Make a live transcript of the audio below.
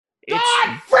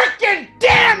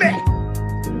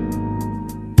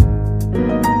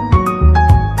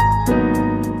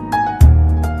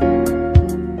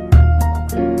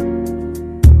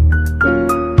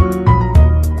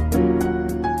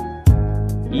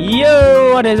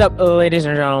Yo, what is up, ladies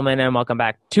and gentlemen, and welcome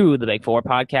back to the Big Four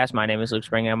podcast. My name is Luke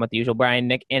Spring. I'm with the usual Brian,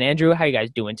 Nick, and Andrew. How you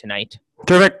guys doing tonight?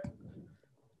 Terrific.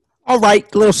 All right,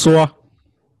 a little sore.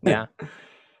 Yeah.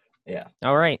 Yeah.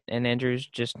 All right, and Andrew's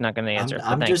just not going to answer.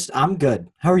 I'm good.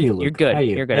 How are you, Luke? You're good. How are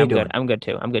you? You're good. How I'm you good. doing? I'm good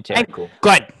too. I'm good too. Cool.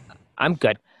 Good. I'm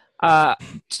good.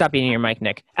 Stop beating your mic,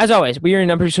 Nick. As always, we are your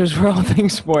number shows for all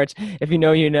things sports. If you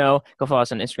know, you know. Go follow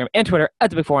us on Instagram and Twitter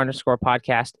at the Big Four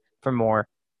 _podcast for more.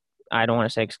 I don't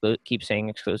want to say keep saying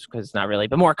exclusive because it's not really,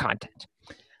 but more content.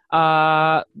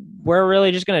 We're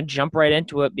really just going to jump right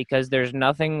into it because there's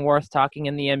nothing worth talking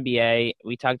in the NBA.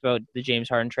 We talked about the James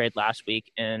Harden trade last week,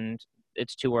 and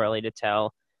it's too early to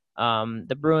tell.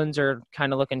 The Bruins are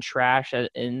kind of looking trash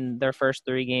in their first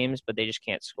 3 games, but they just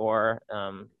can't score,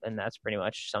 and that's pretty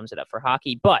much sums it up for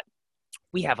hockey. But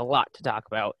we have a lot to talk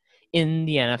about in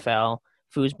the NFL,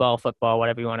 foosball, football,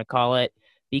 whatever you want to call it,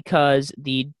 because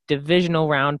the divisional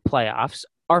round playoffs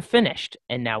are finished,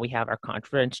 and now we have our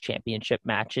conference championship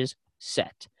matches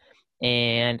set.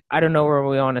 And I don't know where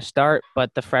we want to start,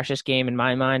 but the freshest game in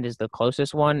my mind is the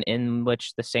closest one, in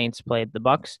which the Saints played the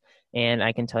Bucks, and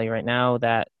I can tell you right now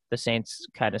that the Saints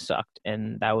kind of sucked,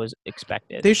 and that was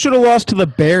expected. They should have lost to the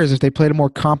Bears if they played a more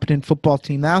competent football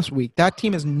team last week. That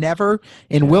team is never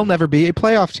and will never be a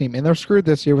playoff team, and they're screwed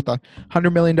this year with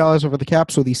 $100 million over the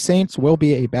cap. So the Saints will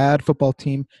be a bad football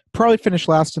team, probably finish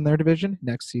last in their division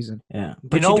next season. Yeah,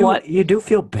 but what? You do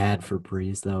feel bad for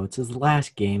Breeze, though. It's his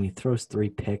last game. He throws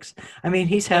 3 picks. I mean,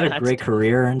 he's had a great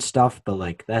career and stuff, but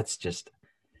like that's just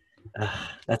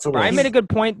that's a little. Brian made a good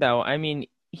point, though. I mean,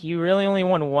 he really only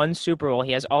won 1 Super Bowl.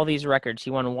 He has all these records. He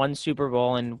won 1 Super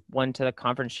Bowl and won to the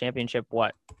conference championship.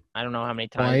 What? I don't know how many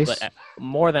times, Twice, but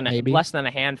more than maybe. less than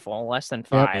a handful, less than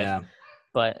 5. Yep. Yeah.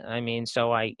 But I mean,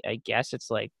 so I guess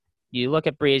it's like you look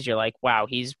at Breeze, you're like, wow,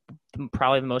 he's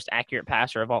probably the most accurate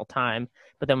passer of all time.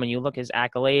 But then when you look at his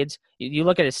accolades, you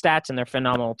look at his stats and they're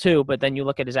phenomenal too. But then you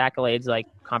look at his accolades like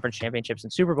conference championships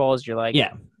and Super Bowls, you're like,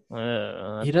 Yeah.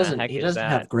 He doesn't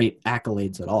have great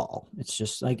accolades at all. It's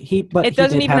just like he did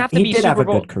have a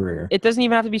good career. It doesn't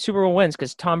even have to be Super Bowl wins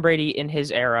because Tom Brady in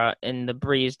his era, in the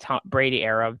Brady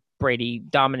era, Brady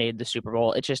dominated the Super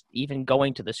Bowl. It's just even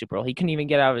going to the Super Bowl, he couldn't even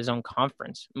get out of his own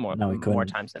conference more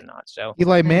times than not. So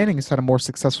Eli Manning has had a more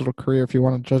successful career if you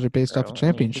want to judge it based off of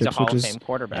championships. He's a Hall of Fame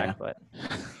quarterback, but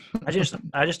I just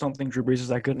don't think Drew Brees is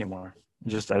that good anymore.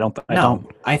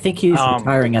 I think he's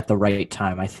retiring at the right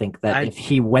time. I think that if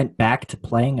he went back to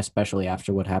playing, especially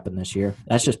after what happened this year,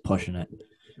 that's just pushing it.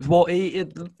 Well,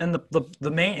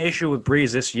 the main issue with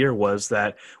Brees this year was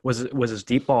his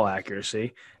deep ball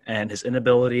accuracy and his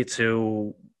inability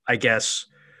to, I guess,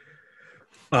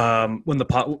 when the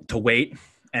pot to wait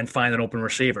and find an open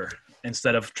receiver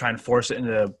instead of trying to force it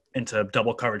into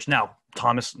double coverage. Now,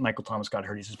 Michael Thomas got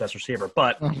hurt. He's his best receiver,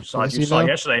 but you saw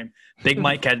yesterday.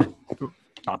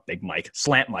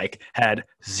 Slant Mike had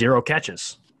 0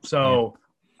 catches. So,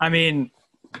 I mean,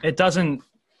 Michael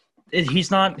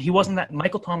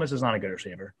Thomas is not a good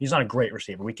receiver. He's not a great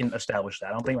receiver. We can establish that.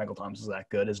 I don't think Michael Thomas is that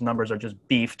good. His numbers are just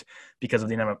beefed because of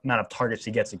the amount of targets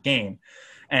he gets a game.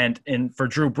 And for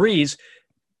Drew Brees,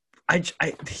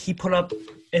 he put up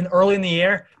early in the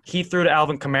year, he threw to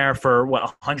Alvin Kamara for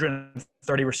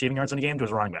 130 receiving yards in a game to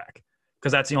his running back,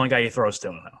 because that's the only guy he throws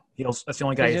to now. That's the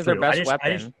only guy he threw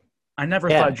to. I never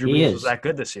thought Drew Brees was that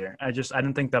good this year. I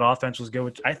didn't think that offense was good,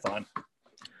 which I thought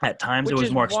at times it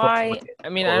was more explosive. I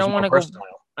mean, I don't want to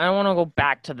go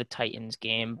back to the Titans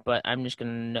game, but I'm just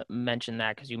going to mention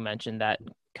that because you mentioned that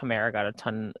Kamara got a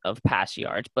ton of pass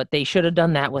yards, but they should have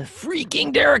done that with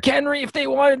freaking Derrick Henry if they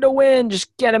wanted to win.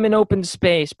 Just get him in open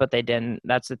space, but they didn't.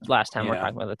 That's the last time we're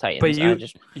talking about the Titans. But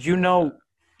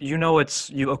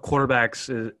a quarterback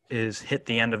is hit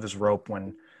the end of his rope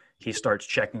when he starts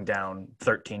checking down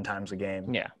 13 times a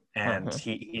game. Yeah, and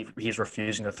he's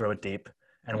refusing to throw it deep,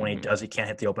 and when he does, he can't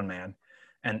hit the open man.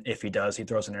 And if he does, he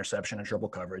throws an interception and triple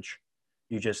coverage.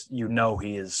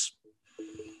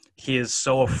 He is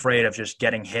so afraid of just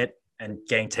getting hit and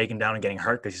getting taken down and getting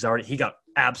hurt because he got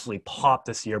absolutely popped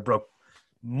this year, broke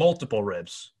multiple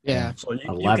ribs. Yeah. So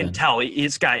you can tell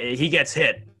he gets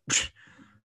hit.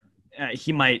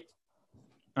 He might.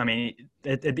 I mean,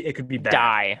 it could be bad.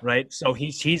 Die. Right. So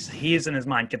he's in his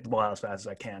mind, get the ball out as fast as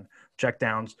I can. Check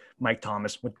downs, Mike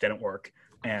Thomas, which didn't work,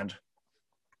 and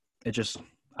it just.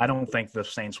 I don't think the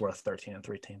Saints were a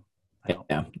 13-3 team.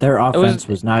 Yeah, their offense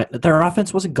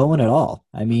wasn't going at all.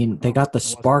 I mean, they got the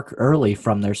spark early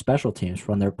from their special teams,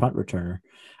 from their punt returner.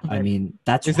 I mean,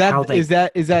 is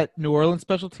that New Orleans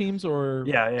special teams or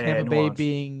Tampa Bay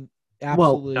being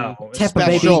absolutely no, Tampa Bay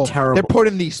being special. terrible. They're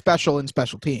putting these special in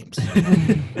special teams.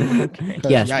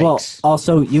 Yes. Yikes. Well,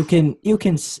 also you can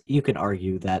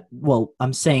argue that. Well,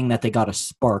 I'm saying that they got a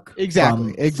spark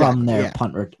from their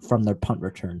punt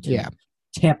return team. Yeah.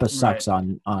 Tampa sucks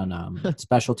on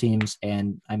special teams,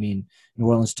 and I mean New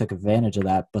Orleans took advantage of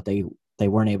that, but they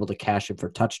weren't able to cash it for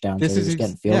touchdowns. They were just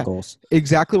getting field goals.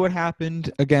 Exactly what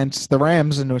happened against the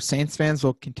Rams, and those Saints fans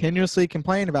will continuously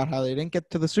complain about how they didn't get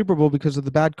to the Super Bowl because of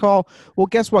the bad call. Well,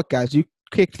 guess what, guys? You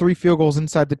kicked 3 field goals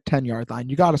inside the 10-yard line.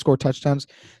 You got to score touchdowns.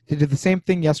 They did the same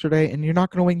thing yesterday, and you're not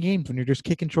going to win games when you're just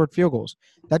kicking short field goals.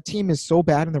 That team is so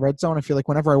bad in the red zone. I feel like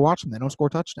whenever I watch them, they don't score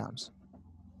touchdowns.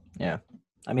 Yeah.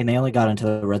 I mean, they only got into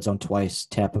the red zone twice.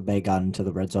 Tampa Bay got into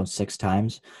the red zone 6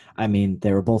 times. I mean,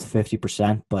 they were both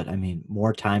 50%, but I mean,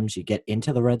 more times you get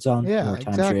into the red zone, more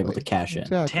times you're able to cash in.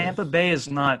 Tampa Bay is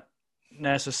not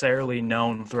necessarily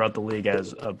known throughout the league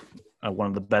as one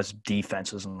of the best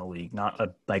defenses in the league.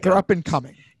 They're up and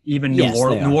coming. Even New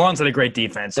Orleans had a great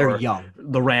defense. They're young.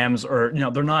 The Rams they're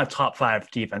not a top 5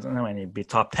 defense, and they might need to be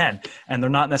top 10. And they're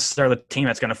not necessarily the team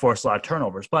that's going to force a lot of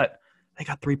turnovers, but they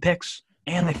got 3 picks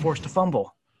and they forced a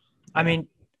fumble. I mean,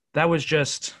 that's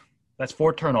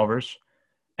 4 turnovers,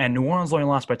 and New Orleans only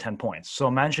lost by 10 points. So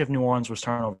imagine if New Orleans was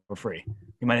turnover free.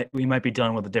 We might be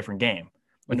dealing with a different game.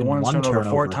 But New Orleans turned over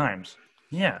 4 times.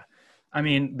 Yeah. I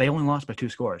mean, they only lost by 2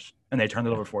 scores, and they turned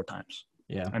it over 4 times.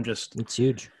 Yeah. It's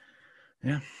huge.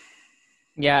 Yeah.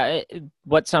 Yeah,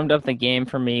 what summed up the game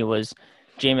for me was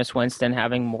Jameis Winston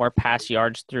having more pass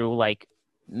yards through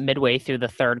midway through the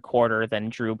third quarter than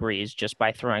Drew Brees just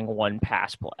by throwing 1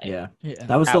 pass play. Yeah.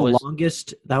 That was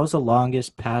the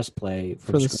longest pass play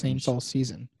for the Saints all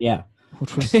season. Yeah.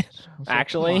 Which was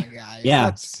actually, yeah,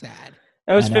 that's sad.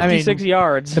 That was 56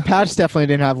 yards. The Pats definitely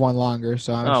didn't have one longer,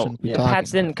 so I shouldn't be talking. The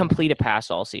Pats didn't complete a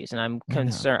pass all season. I'm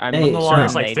concerned. I'm the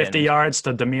longest 50 yards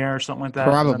to Demir or something like that.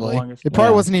 Probably. It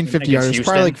probably wasn't even 50 yards. It was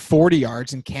probably 40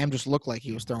 yards, and Cam just looked like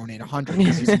he was throwing it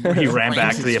 100. He ran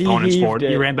back to the opponent's 40.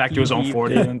 He ran back to his own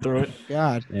 40 and threw it.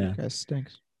 God, that guy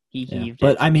stinks. He heaved it.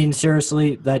 But, I mean,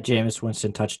 seriously, that Jameis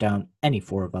Winston touchdown, any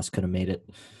 4 of us could have made it.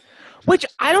 Which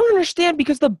I don't understand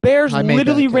because the Bears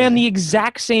literally ran the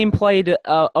exact same play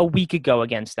a week ago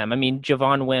against them. I mean,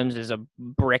 Javon Wims is a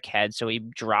brickhead, so he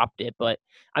dropped it. But,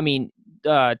 I mean,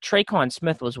 Traquan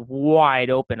Smith was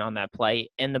wide open on that play,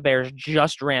 and the Bears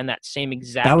just ran that same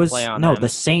exact play on them. No, the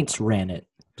Saints ran it.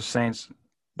 The Saints.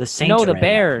 No, the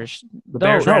Bears. The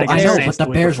Bears ran against the Saints. But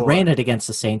the Bears ran it against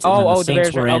the Saints. The Saints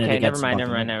Bears ran it against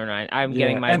never mind. I'm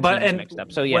getting my teams mixed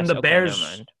up. So, yes, when the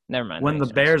Bears... Never mind. When the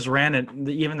Bears ran it,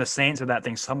 even the Saints had that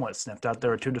thing somewhat sniffed out.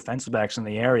 There were 2 defensive backs in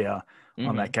the area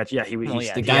on that catch. Yeah,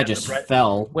 the guy just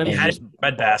fell. He had his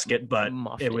breadbasket, but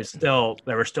it was still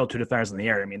there were still 2 defenders in the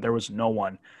area. I mean, there was no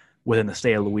one within the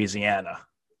state of Louisiana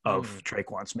of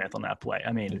Traquan Smith on that play.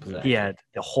 I mean, he had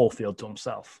the whole field to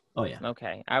himself. Oh yeah.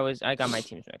 Okay, I got my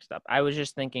teams mixed up. I was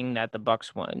just thinking that the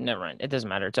Bucks won. Never mind. It doesn't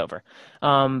matter. It's over.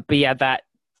 But yeah,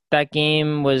 that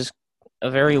game was a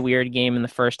very weird game in the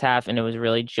first half, and it was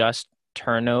really just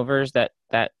turnovers that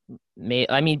made.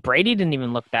 I mean, Brady didn't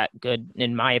even look that good,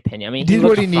 in my opinion. I mean, he did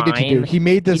what he needed to do. He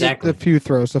made the few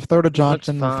throws. The throw to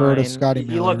Johnson, the throw to Scotty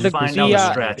Miller. He looked fine down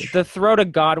the stretch. The throw to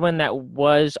Godwin that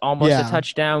was almost a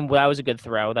touchdown. That was a good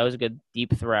throw. That was a good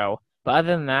deep throw. But other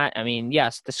than that, I mean,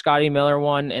 yes, the Scotty Miller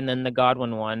one and then the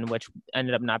Godwin one, which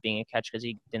ended up not being a catch because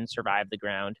he didn't survive the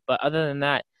ground. But other than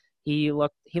that, he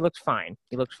looked fine.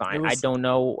 He looked fine. I don't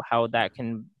know how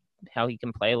he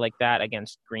can play like that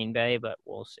against Green Bay, but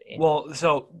we'll see. Well,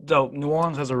 so New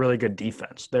Orleans has a really good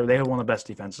defense. They have one of the best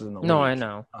defenses in the league. No, I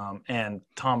know. And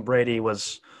Tom Brady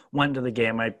went to the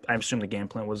game. I assume the game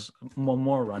plan was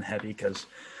more run heavy because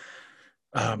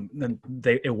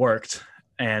it worked.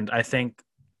 And I think,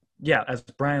 as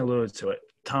Brian alluded to it,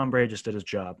 Tom Brady just did his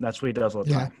job. That's what he does all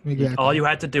the time. Exactly. All you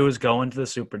had to do is go into the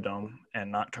Superdome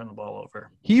and not turn the ball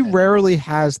over. He rarely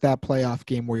has that playoff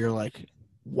game where you're like,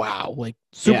 wow, like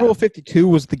Super Bowl 52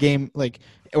 was the game,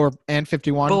 and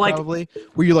 51 probably,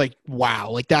 where you're like, wow,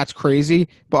 like that's crazy.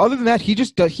 But other than that, he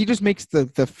just makes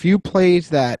the few plays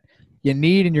that you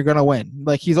need and you're gonna win.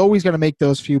 Like he's always gonna make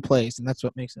those few plays, and that's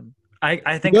what makes him.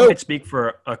 I think I might speak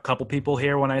for a couple people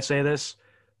here when I say this,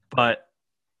 but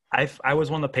I was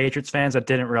one of the Patriots fans that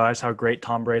didn't realize how great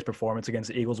Tom Brady's performance against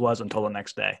the Eagles was until the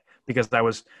next day, because I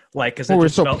was like, because it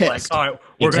just felt pissed. like, all right,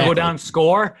 we're gonna go down and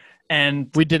score. And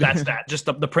we did. That's that. Just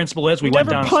the principle is we went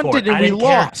down and scored. And we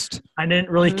lost. I didn't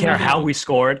really care how we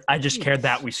scored. I just cared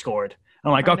that we scored.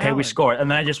 I'm like, okay, we scored.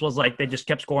 And then I just was like, they just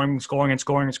kept scoring.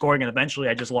 And eventually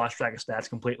I just lost track of stats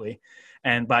completely.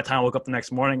 And by the time I woke up the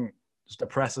next morning, just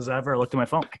depressed as ever, I looked at my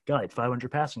phone. God, 500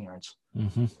 passing yards.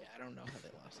 Mm-hmm. Yeah, I don't know how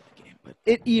they lost that game. but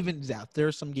it evens out. There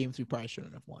are some games we probably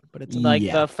shouldn't have won, but it's Like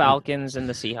the Falcons and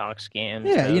the Seahawks games.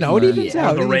 Yeah, it evens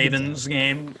out. Or the Ravens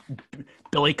game,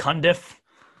 Billy Cundiff.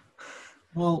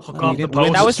 Well,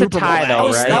 that was to tie,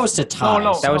 though, right? That was to tie.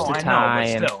 That was to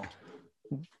tie. I know,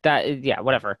 but still.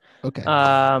 Whatever. Okay.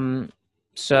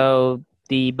 So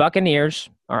the Buccaneers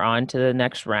are on to the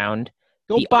next round.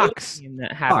 Go Bucs. Game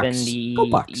that happened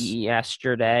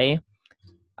yesterday.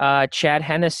 Chad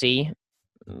Hennessy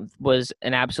was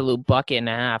an absolute bucket and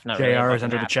a half. Not JR really is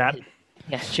under the chat.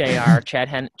 Yes, JR. Chad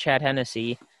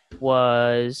Hennessy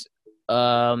was.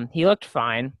 He looked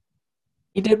fine.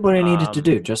 He did what he needed to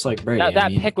do, just like Brady.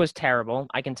 That pick was terrible.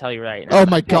 I can tell you right now. Oh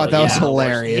my God, that was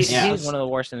hilarious. He's one of the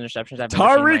worst interceptions I've ever seen.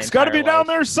 Tyreek's got to be down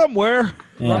there somewhere.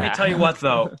 Yeah. Let me tell you what,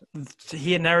 though.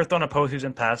 He had never thrown a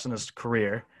postseason pass in his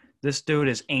career. This dude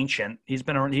is ancient. He's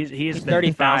been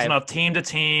bouncing off team to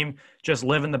team, just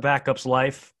living the backup's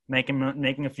life, making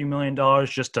a few $1 million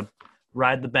just to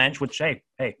ride the bench. Which hey,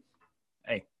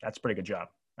 that's a pretty good job.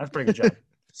 That's a pretty good job.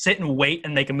 Sit and wait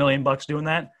and make $1 million doing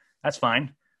that. That's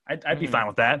fine. I'd be fine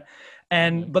with that.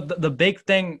 But the big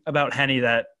thing about Henny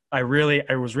that I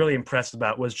was really impressed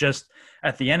about was just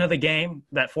at the end of the game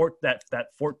that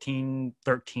 14-13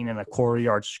 and a quarter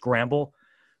yard scramble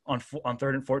on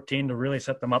 3rd and 14 to really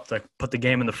set them up to put the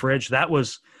game in the fridge. That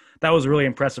was a really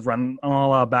impressive run.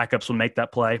 All backups will make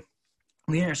that play.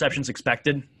 The interception's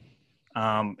expected.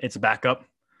 It's a backup.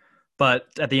 But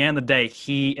at the end of the day,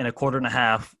 he, in a quarter and a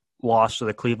half, lost to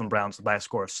the Cleveland Browns by a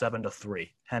score of 7-3.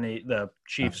 The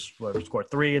Chiefs scored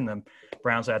 3, and the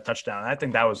Browns had a touchdown. And I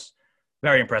think that was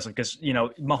very impressive because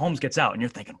Mahomes gets out, and you're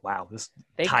thinking, "Wow,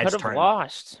 they could have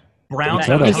lost." Browns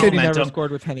have the momentum. never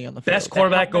scored with Henny on the field. Best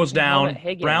quarterback goes down.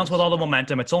 Browns with all the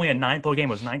momentum. It's only a 9-point game.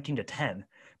 It was 19-10.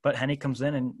 But Henny comes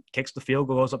in and kicks the field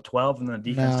goal, goes up 12, and then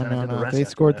the defense did the rest.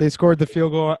 They scored the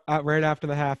field goal right after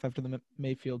the half, after the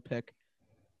Mayfield pick.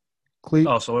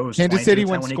 So it was Kansas City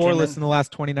went scoreless in the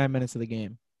last 29 minutes of the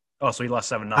game. Oh, so he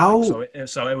lost 7-0.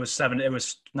 So it was 7. It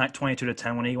was not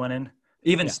 22-10 when he went in.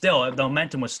 Even still, the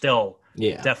momentum was still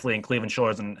definitely in Cleveland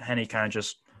shores, and Henny kind of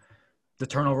just the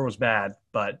turnover was bad,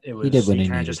 but it was. He did what he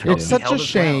needed just to. It's such a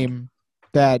shame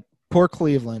that poor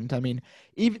Cleveland. I mean,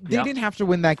 they didn't have to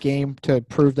win that game to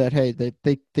prove that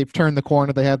they've turned the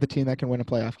corner. They have the team that can win a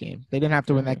playoff game. They didn't have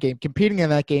to win that game. Competing in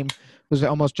that game was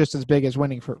almost just as big as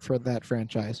winning for that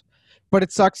franchise. But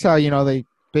it sucks how they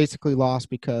basically lost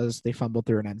because they fumbled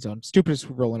through an end zone. Stupidest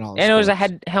rule in all. And it was a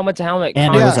helmet to helmet.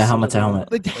 And it was a helmet to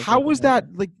helmet. Like, how was that?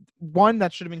 Like, one,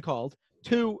 that should have been called.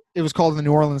 Two, it was called in the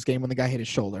New Orleans game when the guy hit his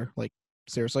shoulder. Like,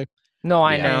 seriously. No,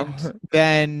 I know.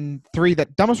 Then three,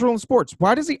 that dumbest rule in sports.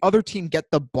 Why does the other team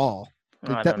get the ball?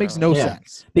 Like, that makes no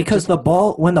sense. Because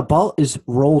when the ball is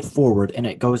rolled forward and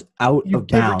it goes out of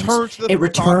bounds, it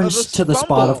returns to the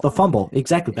spot of the fumble.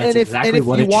 Exactly. That's exactly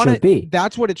what it should be.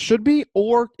 That's what it should be.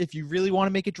 Or if you really want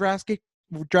to make it drastic,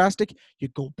 you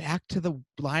go back to the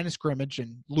line of scrimmage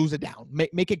and lose it down.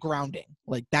 Make it grounding.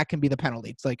 Like, that can be the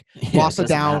penalty. It's like loss of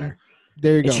down. Matter.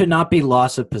 There you go. It should not be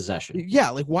loss of possession.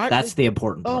 Yeah, like why? That's the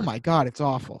important part. Oh my God, it's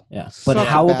awful. Yeah, but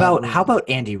how about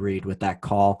Andy Reid with that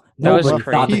call? Nobody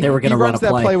thought that they were going to run a play.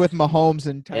 He runs that play with Mahomes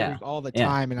and Tyreek all the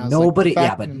time, and I was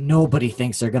but nobody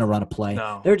thinks they're going to run a play.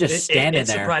 No. They're just standing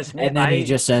there, and then he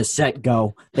just says, "Set,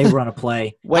 go." They run a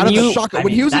play. When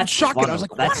he was in shotgun, I was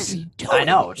like, "What is he doing?" I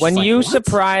know. When you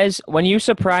surprise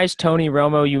Tony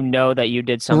Romo, you know that you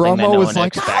did something that no one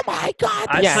expected. "Oh my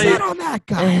God, sat on that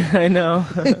guy." I know.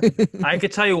 I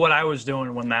could tell you what I was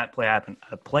doing when that play happened.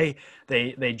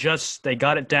 They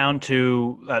got it down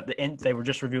to the end. They were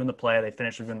just reviewing the play. They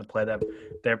finished reviewing the play that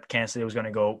their Kansas City was going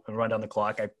to go and run down the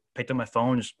clock. I picked up my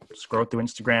phone, just scrolled through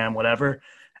Instagram, whatever,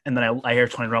 and then I hear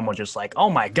Tony Romo just like, "Oh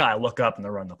my God!" I look up and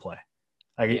they're running the play.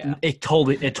 Like it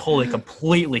totally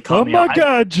completely caught me. Oh my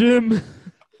God, Jim!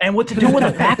 And what to do with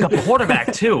a backup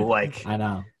quarterback too? Like, I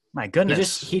know. My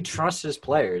goodness, he trusts his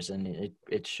players, and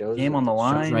it shows. Game on the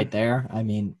line right there. I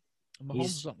mean,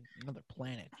 he's on another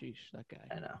planet. Jeez, that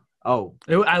guy. I know. Oh,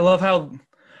 I love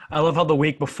how the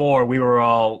week before we were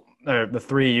all the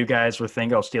three of you guys were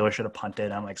thinking, "Oh, Steelers should have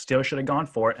punted." I'm like, "Steelers should have gone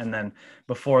for it." And then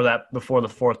before the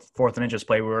fourth and inches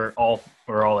play, we were all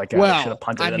like, "They should have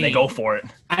punted," and they go for it.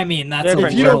 I mean, that's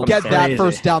if you don't get that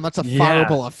first down, that's a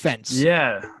fireable offense.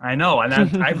 Yeah, I know. And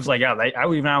then I was like, "Yeah," I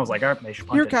was like, "All right, they should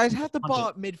punt Here, it." guys, have the ball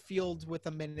at midfield with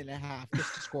a minute and a half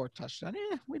just to score a touchdown.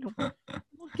 We'll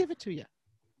give it to you.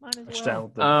 Might as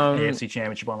well. The AFC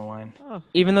Championship on the line.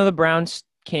 Even though the Browns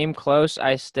came close,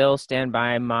 I still stand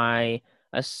by my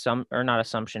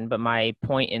my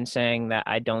point in saying that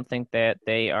I don't think that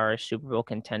they are a Super Bowl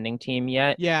contending team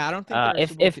yet. Yeah, I don't think they're a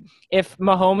Super Bowl if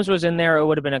Mahomes was in there, it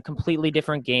would have been a completely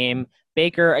different game.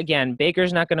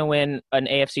 Baker's not going to win an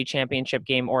AFC Championship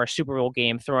game or a Super Bowl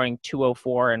game throwing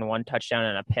 204 and 1 touchdown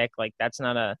and a pick. Like that's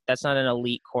not an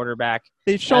elite quarterback.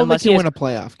 They've shown they can win a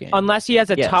playoff game. Unless he has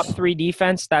a top 3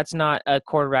 defense, that's not a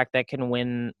quarterback that can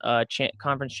win a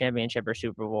conference championship or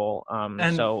Super Bowl.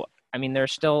 So I mean,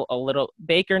 there's still a little.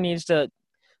 Baker needs to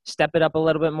step it up a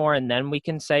little bit more, and then we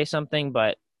can say something.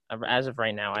 But as of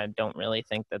right now, I don't really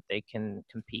think that they can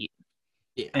compete.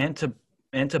 Yeah.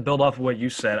 And to build off of what you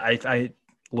said,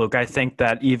 Luke, I think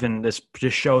that even this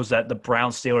just shows that the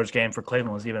Browns-Steelers game for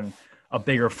Cleveland was even a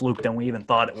bigger fluke than we even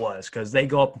thought it was, because they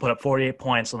go up and put up 48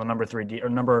 points on the number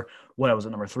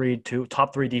 3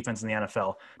 top 3 defense in the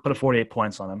NFL, put up 48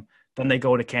 points on them. Then they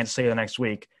go to Kansas City the next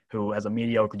week, who has a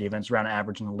mediocre defense, around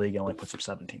average in the league, and only puts up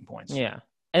 17 points. Yeah.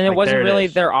 And it wasn't really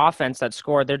their offense that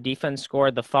scored. Their defense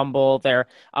scored the fumble. Their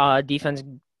defense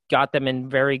got them in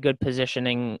very good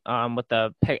positioning with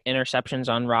the interceptions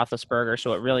on Roethlisberger,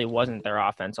 so it really wasn't their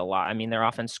offense a lot. I mean, their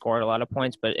offense scored a lot of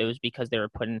points, but it was because they were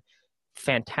put in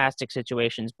fantastic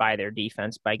situations by their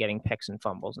defense by getting picks and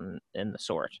fumbles and the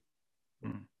sort.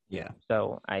 Yeah.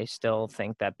 So I still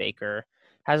think that Baker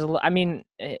has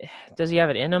does he have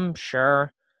it in him?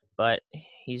 Sure. But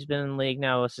he's been in the league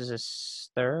now. This is his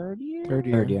third year.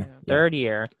 Third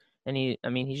year. And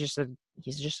he's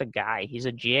just a guy. He's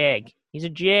a jag. He's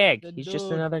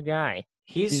just another guy.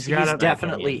 He's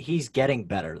getting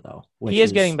better though. He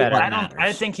is getting better.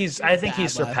 I think he's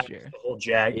surpassed the whole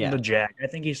jag. Yeah. The jag. I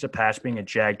think he's surpassed being a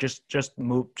jag. Just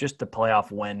the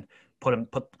playoff win.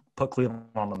 Put Cleveland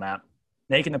on the map.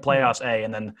 Making the playoffs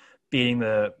and then beating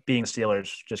the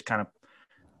Steelers just kind of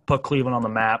put Cleveland on the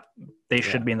map. They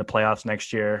should be in the playoffs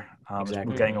next year.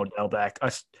 Exactly. Getting Odell back.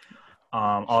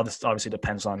 All this obviously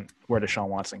depends on where Deshaun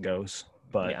Watson goes,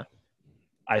 but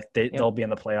they'll be in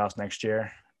the playoffs next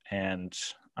year, and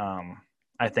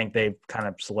I think they've kind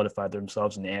of solidified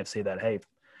themselves in the AFC that hey,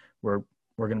 we're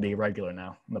going to be regular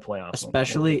now in the playoffs,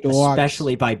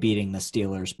 especially by beating the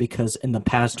Steelers, because in the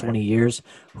past 20 years,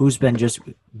 who's been just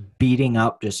beating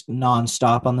up just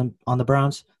nonstop on the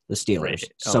Browns? The Steelers.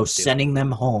 Right. So sending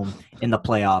them home in the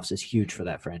playoffs is huge for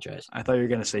that franchise. I thought you were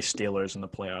going to say Steelers in the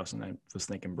playoffs, and I was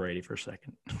thinking Brady for a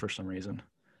second for some reason.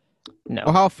 No.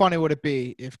 Well, how funny would it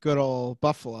be if good old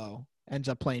Buffalo ends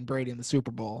up playing Brady in the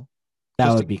Super Bowl?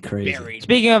 That would be crazy.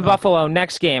 Speaking of Buffalo,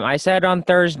 next game. I said on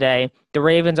Thursday, the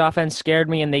Ravens offense scared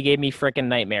me and they gave me freaking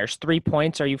nightmares. 3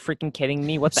 points? Are you freaking kidding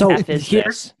me? What the F is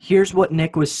this? Here's what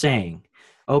Nick was saying.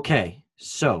 Okay,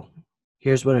 so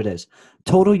here's what it is.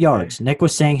 Total yards. Nick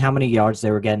was saying how many yards they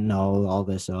were getting, all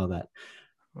this, all that.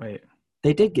 Wait.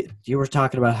 They did get – you were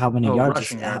talking about how many yards.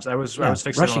 Rushing yards. I was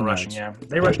fixing on rushing, yeah.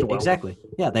 They rushed it well. Exactly.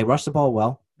 Yeah, they rushed the ball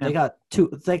well. Yeah.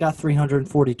 They got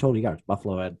 340 total yards.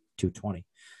 Buffalo had 220.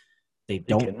 They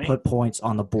don't put points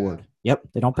on the board. Yep,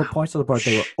 they don't put points on the board.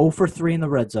 They were 0 for 3 in the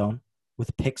red zone with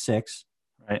a pick 6.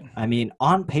 Right. I mean,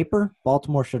 on paper,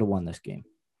 Baltimore should have won this game.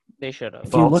 They should have.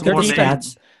 If you look at the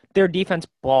stats – their defense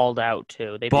balled out,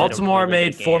 too. Baltimore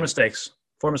made 4 mistakes.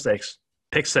 4 mistakes.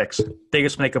 Pick 6.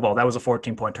 Biggest mistake of all. That was a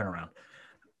 14-point turnaround.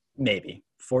 Maybe.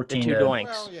 14. The 2 doinks.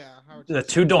 Well, yeah, the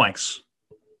 2 doinks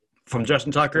from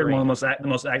Justin Tucker, one of the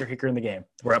most accurate kicker in the game.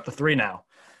 We're up to 3 now.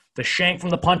 The shank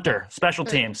from the punter, special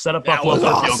team, set up Buffalo for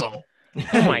a field goal.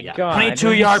 Oh, my God.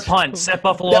 22-yard punt, set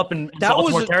Buffalo up in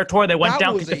Baltimore territory. They went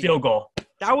down, kicked the field goal.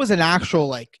 That was an actual,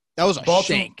 that was a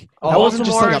shank. That wasn't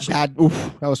just like a bad –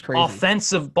 oof, that was crazy.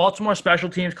 Offensive – Baltimore special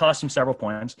teams cost them several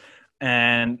points.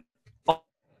 And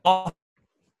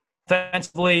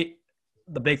offensively,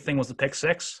 the big thing was the pick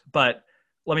 6. But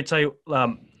let me tell you,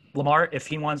 Lamar, if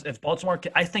Baltimore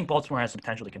 – I think Baltimore has the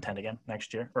potential to contend again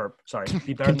next year. Or, sorry,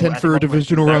 be better contend for a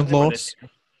divisional round loss.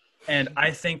 And I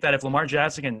think that if Lamar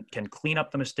Jackson can clean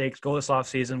up the mistakes, go this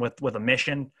offseason with a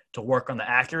mission to work on the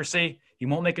accuracy, he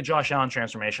won't make a Josh Allen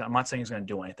transformation. I'm not saying he's going to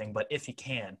do anything, but if he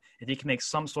can make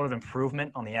some sort of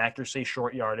improvement on the accuracy,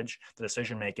 short yardage, the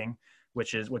decision making,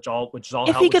 which all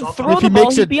if he could throw if the he ball,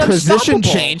 makes he'd be a position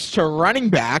unstoppable. Change to running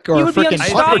back or a freaking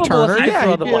punt returner,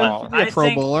 he'd be a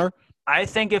Pro Bowler. I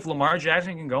think if Lamar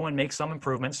Jackson can go and make some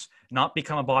improvements, not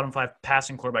become a bottom 5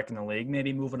 passing quarterback in the league,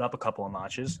 maybe move it up a couple of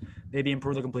notches, maybe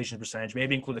improve the completion percentage,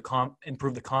 maybe improve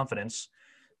the confidence,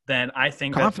 then I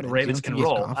think that the Ravens can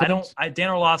roll. Dan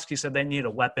Orlovsky said they need a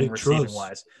weapon receiving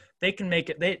wise. They can make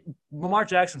it. Lamar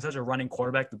Jackson's such a running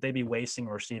quarterback that they'd be wasting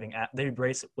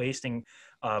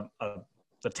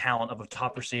a the talent of a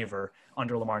top receiver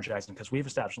under Lamar Jackson, because we've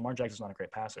established Lamar Jackson's not a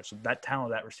great passer. So that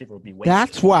talent of that receiver would be wasted.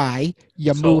 That's why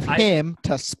you move him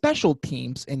to special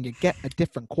teams and you get a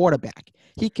different quarterback.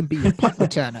 He can be a punt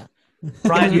returner.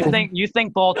 Brian, you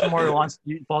think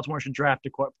Baltimore should draft a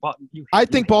quarterback? I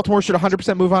think Baltimore should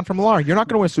 100% move on from Lamar. You're not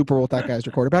going to win a Super Bowl with that guy as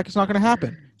your quarterback. It's not going to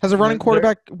happen. Has a running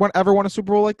quarterback ever won a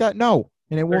Super Bowl like that? No,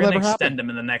 and it will never happen. Extend him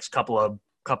in the next couple of.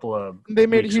 They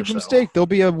made a huge mistake. There'll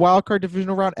be a wild card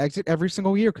divisional round exit every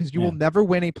single year because you will never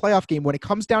win a playoff game. When it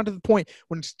comes down to the point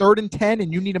when it's 3rd and 10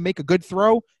 and you need to make a good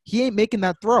throw, he ain't making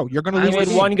that throw. You're going to lose.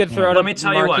 He made one good throw to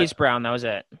Marquise Brown. That was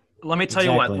it. Let me tell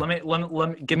you what. Let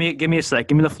me give me a sec.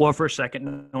 Give me the floor for a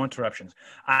second. No interruptions.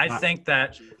 I think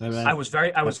that I was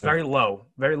very low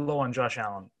on Josh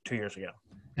Allen 2 years ago,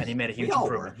 and he made a huge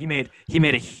improvement. He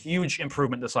made a huge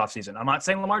improvement this offseason. I'm not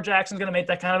saying Lamar Jackson's going to make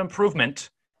that kind of improvement.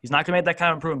 He's not going to make that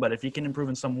kind of improvement, but if he can improve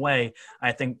in some way,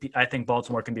 I think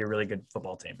Baltimore can be a really good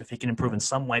football team. If he can improve in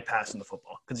some way passing the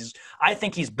football, because I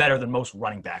think he's better than most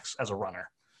running backs as a runner.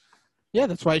 Yeah,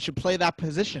 that's why he should play that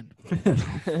position.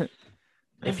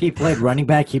 If he played running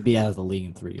back, he'd be out of the league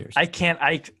in 3 years. I can't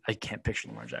picture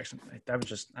Lamar Jackson. That was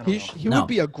just I don't know. He would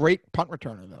be a great punt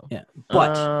returner though. Yeah,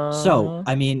 but so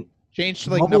I mean. Change to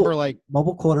like number like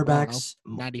mobile quarterbacks.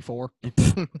 94.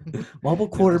 Mobile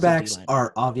quarterbacks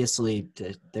are obviously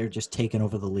they're just taking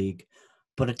over the league,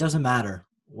 but it doesn't matter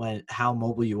how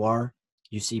mobile you are.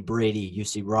 You see Brady, you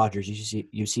see Rodgers,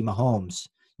 you see Mahomes,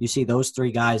 you see those 3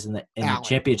 guys in the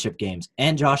championship games,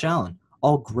 and Josh Allen,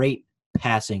 all great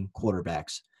passing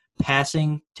quarterbacks.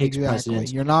 Passing takes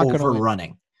precedence over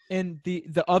running. And the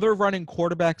other running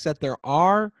quarterbacks that there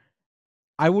are.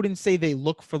 I wouldn't say they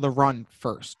look for the run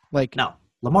first. No,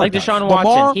 Lamar like Deshaun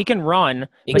Watson, he can run.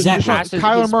 Exactly.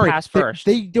 Kyler Murray, pass first.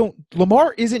 They don't.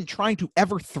 Lamar isn't trying to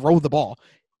ever throw the ball.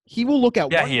 He will look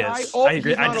at one he guy. is. Oh, I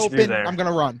agree. He's not open. There. I'm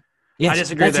gonna run. Yes, I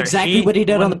disagree. That's exactly what he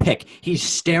did on the pick. He's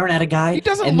staring at a guy. He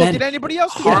doesn't look at anybody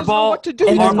else. He doesn't know what to do.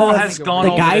 And Harbaugh has gone.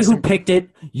 The guy who picked it,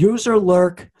 user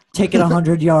lurk, take it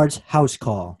 100 yards, house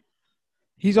call.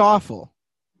 He's awful.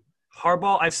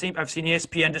 Harbaugh, I've seen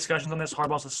ESPN discussions on this.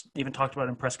 Harbaugh's even talked about it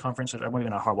in press conference. I wasn't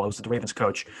even not Harbaugh. It was the Ravens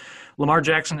coach. Lamar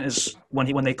Jackson is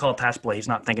when they call a pass play, he's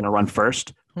not thinking to run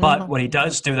first. But what he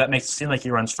does do that makes it seem like he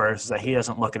runs first is that he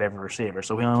doesn't look at every receiver.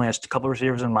 So he only has a couple of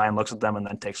receivers in mind, looks at them, and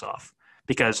then takes off.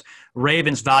 Because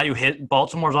Ravens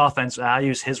Baltimore's offense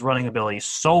values his running ability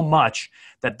so much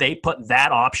that they put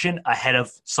that option ahead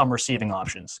of some receiving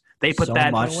options. They put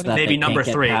that maybe number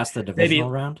 3. Past the divisional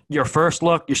round? Your first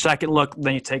look, your second look,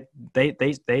 then you take. They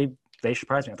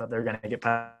surprised me. I thought they were going to get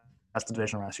past the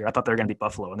divisional round this year. I thought they were going to beat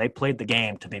Buffalo, and they played the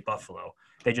game to beat Buffalo.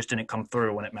 They just didn't come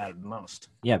through when it mattered the most.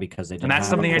 Yeah, because they didn't. And that's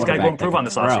something he's got to go improve on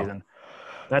this offseason.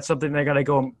 That's something they're going to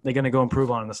go improve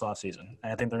on in this offseason.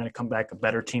 And I think they're going to come back a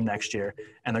better team next year,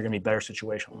 and they're going to be better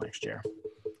situational next year.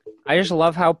 I just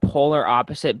love how polar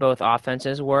opposite both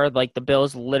offenses were. Like the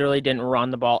Bills literally didn't run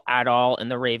the ball at all,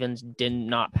 and the Ravens did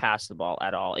not pass the ball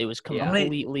at all. It was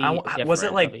completely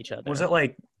different of each other. Was it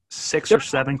like 6 or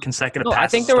 7 consecutive passes? I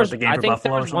think there was. The game for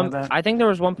Buffalo or something like that? I think there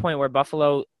was one point where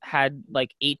Buffalo had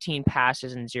like 18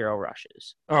 passes and 0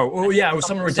 rushes. Oh yeah, it was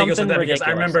something ridiculous like that because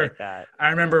I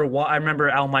remember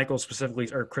Al Michaels specifically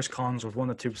or Chris Collins was one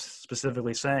of the 2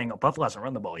 specifically saying Buffalo hasn't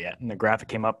run the ball yet, and the graphic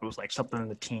came up. It was like something in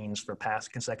the teens for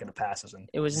consecutive passes and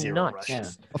it was 0 nuts.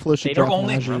 rushes. Yeah.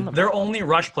 Their only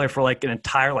rush play for like an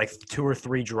entire 2 or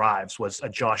 3 drives was a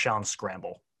Josh Allen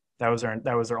scramble. That was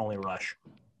their only rush.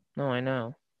 No, I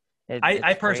know.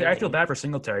 I personally feel bad for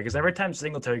Singletary because every time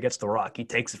Singletary gets the rock, he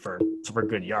takes it for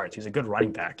good yards. He's a good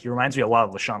running back. He reminds me a lot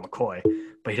of LaShawn McCoy,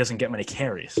 but he doesn't get many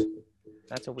carries.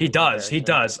 That's a weird he does.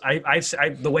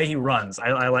 The way he runs, he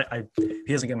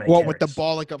doesn't get many. What carries. with the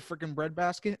ball like a freaking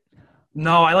breadbasket?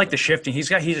 No, I like the shifting. He's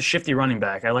a shifty running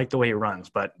back. I like the way he runs,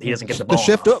 but he doesn't get the ball. The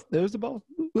shift up. There's the ball.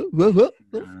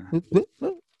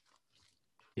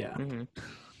 Yeah. Mm-hmm.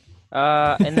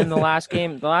 And then the last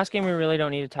game we really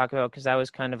don't need to talk about because that was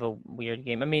kind of a weird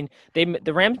game. I mean,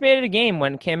 the Rams made it a game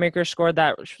when Cam Akers scored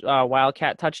that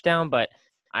Wildcat touchdown, but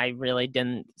I really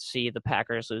didn't see the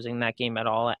Packers losing that game at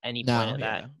all at any point of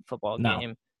that football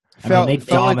game. They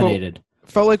dominated.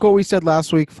 Felt like what we said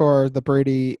last week for the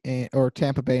Brady or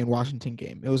Tampa Bay and Washington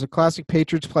game. It was a classic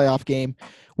Patriots playoff game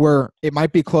where it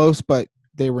might be close, but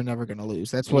they were never going to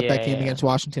lose. That's what that game against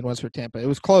Washington was for Tampa. It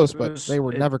was close, but they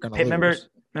were never going to lose.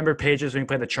 Remember Pages when we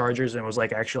played the Chargers and it was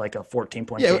actually a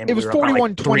 14-point game? Yeah, it was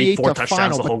 41-28 to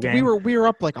final, the whole but game. we were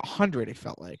up 100, it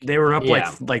felt like. They were up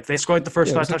like they scored the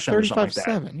first 5 touchdowns or something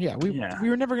like that. 35-7. Yeah, we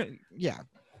were never going to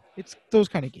it's those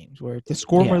kind of games where the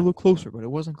score might look closer, but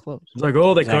it wasn't close. It's like,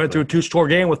 they cut into a 2-score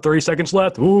game with 30 seconds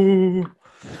left. Ooh.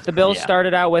 The Bills Yeah.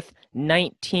 started out with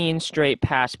 19 straight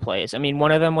pass plays. I mean,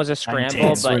 one of them was a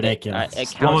scramble, It's but ridiculous. it One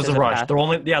counts was as a rush. pass.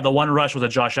 The one rush was a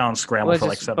Josh Allen scramble for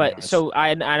like 7 yards. So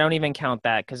I don't even count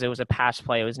that because it was a pass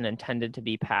play. It wasn't intended to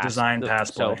be passed. Design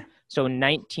pass play. So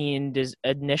 19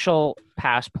 initial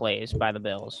pass plays by the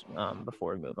Bills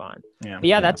before we move on. Yeah. But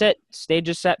yeah, that's it. Stage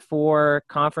is set for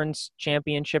conference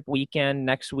championship weekend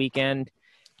next weekend.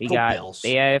 We got Bills.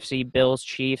 the AFC Bills,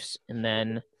 Chiefs, and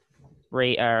then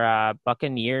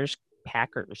Buccaneers,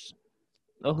 Packers.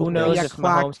 Oh, who knows if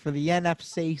Mahomes for the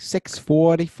NFC,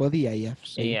 640 for the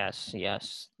AFC.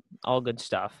 Yes. All good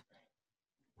stuff.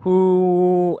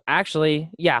 We'll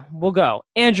go.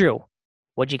 Andrew,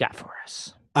 what you got for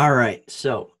us? All right.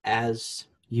 So, as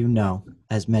you know,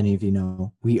 as many of you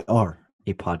know, we are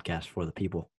a podcast for the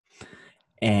people.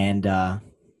 And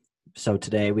so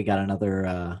today we got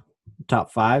another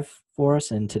top 5 for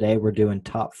us. And today we're doing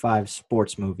top 5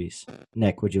 sports movies.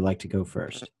 Nick, would you like to go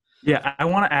first? Yeah, I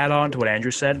want to add on to what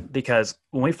Andrew said because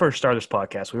when we first started this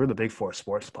podcast, we were the Big Four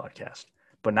Sports Podcast.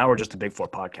 But now we're just a Big Four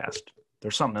Podcast.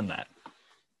 There's something in that.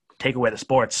 Take away the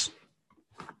sports.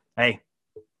 Hey.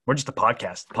 We're just a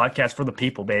podcast for the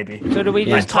people, baby. So do we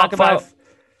just talk about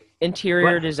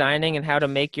interior designing and how to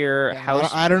make your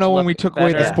house? I don't know when we took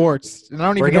away the sports. And I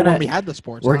don't even know when we had the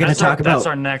sports. We're going to talk about that's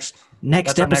our next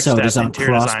episode is on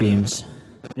cross beams.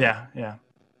 Yeah.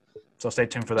 So stay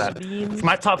tuned for that. For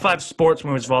my top 5 sports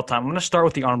movies of all time, I'm going to start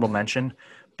with the honorable mention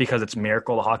because it's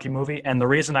Miracle, the hockey movie, and the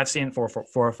reason I've seen it for 4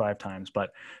 or 5 times, but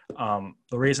the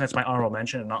reason it's my honorable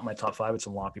mention and not my top 5, it's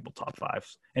a lot of people's top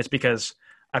 5s. It's because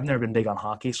I've never been big on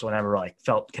hockey, so I never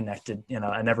felt connected.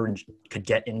 I never could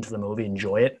get into the movie,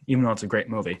 enjoy it, even though it's a great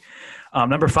movie.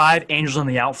 Number 5, Angels in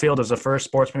the Outfield is the first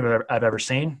sports movie I've ever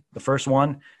seen, the first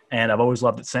one, and I've always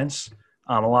loved it since.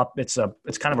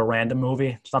 It's kind of a random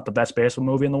movie. It's not the best baseball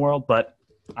movie in the world, but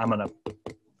I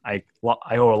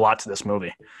owe a lot to this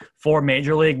movie. 4,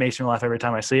 Major League, makes me laugh every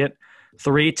time I see it.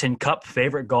 3, Tin Cup,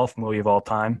 favorite golf movie of all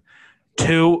time.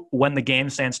 2, When the Game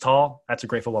Stands Tall. That's a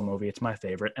great football movie. It's my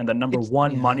favorite. And then number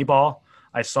 1, Moneyball.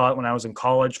 I saw it when I was in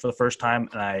college for the first time,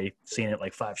 and I've seen it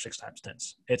like 5-6 times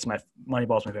since.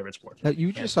 Moneyball's my favorite sport.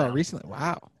 You just saw it recently.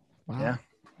 Wow. Yeah.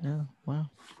 Wow.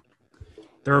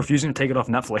 They're refusing to take it off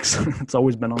Netflix. It's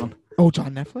always been on. Oh, it's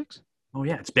on Netflix? Oh,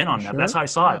 yeah. It's been on Netflix. That's how I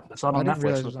saw it. I saw it on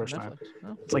Netflix for the first time.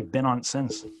 Oh. It's been on it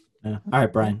since. Yeah. All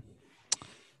right, Brian.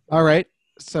 All right.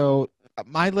 So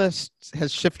my list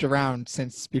has shifted around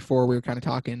since before we were kind of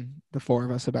talking, the 4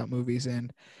 of us, about movies,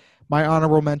 and my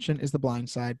honorable mention is The Blind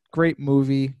Side. Great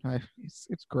movie.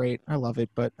 It's great. I love it,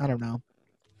 but I don't know.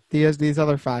 These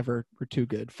other 5 are too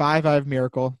good. 5, I have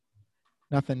Miracle.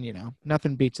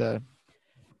 Nothing beats a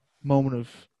moment of,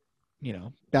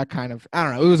 that kind of, I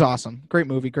don't know. It was awesome. Great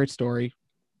movie, great story.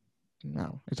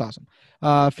 No, it's awesome.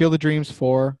 Field of Dreams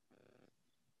 4.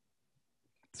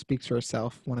 Speaks for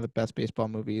itself. One of the best baseball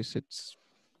movies. It's,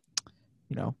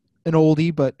 an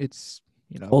oldie, but it's,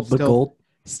 old but gold.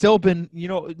 Still been, a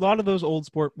lot of those old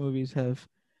sport movies have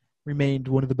remained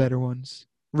one of the better ones.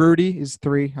 Rudy is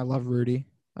 3. I love Rudy.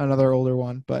 Another older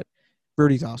one, but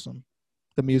Rudy's awesome.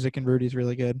 The music in Rudy's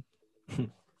really good. 2,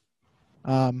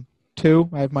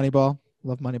 I have Moneyball.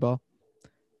 Love Moneyball.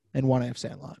 And 1, I have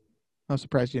Sandlot. I'm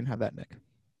surprised you didn't have that, Nick.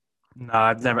 No,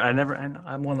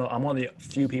 I'm one of the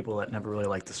few people that never really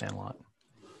liked The Sandlot.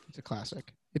 It's a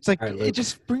classic. It's like it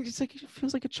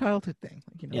feels like a childhood thing.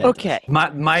 Okay.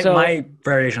 My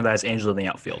variation of that is Angels in the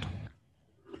Outfield.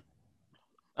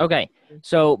 Okay.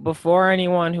 So before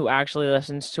anyone who actually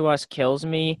listens to us kills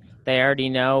me, they already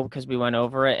know because we went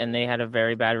over it and they had a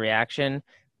very bad reaction.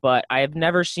 But I have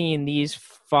never seen these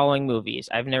following movies.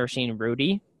 I've never seen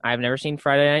Rudy. I've never seen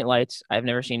Friday Night Lights. I've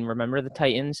never seen Remember the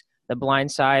Titans, The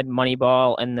Blind Side,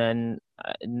 Moneyball, and then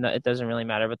it doesn't really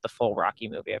matter, but the full Rocky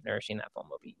movie. I've never seen that full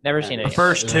movie. Never seen it. The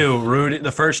first two,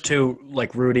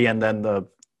 Rudy, and then the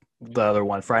other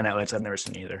one, Friday Night Lights, I've never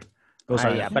seen either.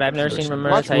 But I've never seen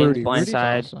Remember the Titans, Blind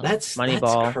Side, awesome.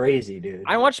 Moneyball. That's crazy, dude.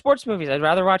 I watch sports movies. I'd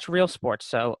rather watch real sports.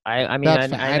 So I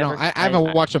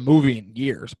haven't watched a movie in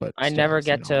years, but I never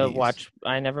get to watch.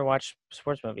 I never watch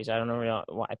sports movies. I don't know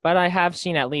why, but I have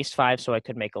seen at least 5, so I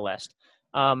could make a list.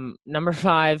 Number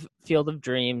 5, Field of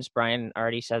Dreams. Brian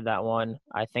already said that one.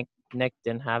 I think Nick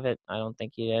didn't have it. I don't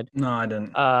think he did. No, I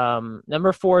didn't.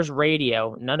 Number 4 is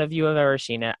Radio. None of you have ever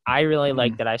seen it. I really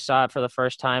liked it. I saw it for the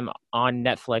first time on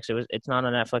Netflix. It's not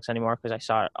on Netflix anymore because I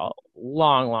saw it a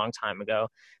long time ago.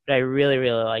 But I really,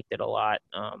 really liked it a lot.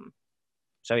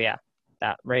 So yeah,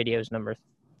 that Radio is number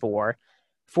 4.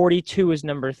 42 is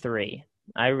number 3.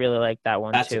 I really like that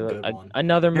one too. A good one.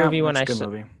 Another movie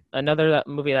movie another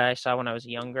movie that I saw when I was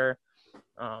younger.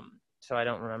 so I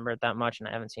don't remember it that much, and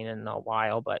I haven't seen it in a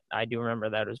while, but I do remember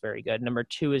that it was very good. Number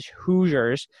 2 is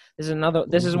Hoosiers. This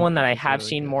is one that I have really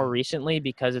seen good. more recently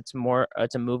because it's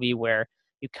a movie where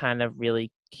you kind of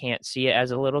really can't see it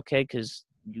as a little kid because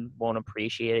you won't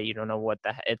appreciate it. You don't know what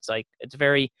it's like. It's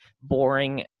very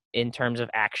boring in terms of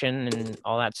action and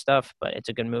all that stuff, but it's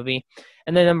a good movie.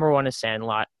 And then number 1 is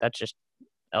Sandlot. That's just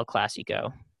El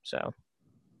Clasico. So,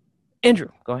 Andrew,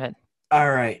 go ahead.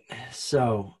 All right.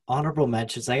 So honorable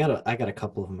mentions. I got a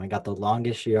couple of them. I got The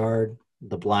Longest Yard,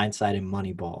 The Blind Side, and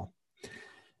Moneyball.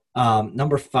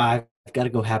 Number 5, I've got to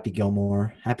go Happy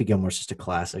Gilmore. Happy Gilmore's just a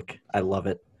classic. I love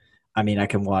it. I mean, I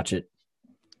can watch it.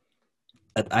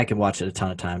 I can watch it a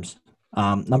ton of times.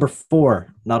 Number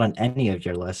 4, not on any of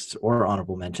your lists or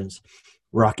honorable mentions,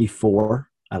 Rocky 4.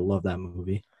 I love that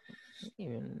movie. I don't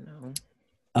even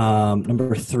know.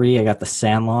 Number 3, I got The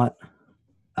Sandlot.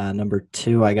 Number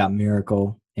 2, I got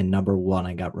Miracle. And number 1,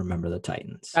 I got Remember the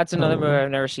Titans. That's another movie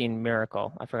I've never seen,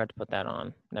 Miracle. I forgot to put that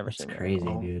on. Never seen crazy,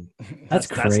 Miracle. dude. That's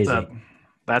crazy.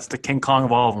 That's the King Kong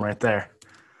of all of them right there.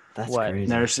 That's What?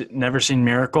 crazy. Never seen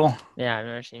Miracle? Yeah, I've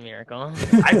never seen Miracle.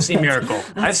 I've seen Miracle.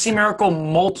 I've seen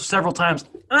Miracle several times.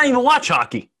 I don't even watch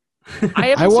hockey.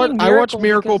 I watched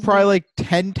Miracle probably like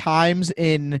 10 times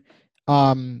in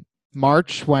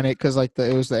March when it was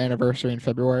the anniversary in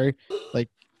February, like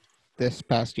this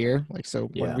past year. Like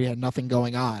when we had nothing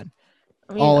going on.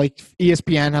 I mean, all like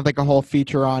ESPN had like a whole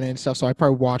feature on it and stuff, so I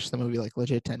probably watched the movie like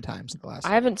legit 10 times in the last.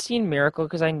 I haven't seen Miracle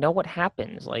because I know what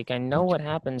happens. Like I know what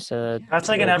happens to. That's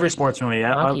like in every sports movie.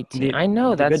 I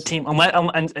know that's a good team,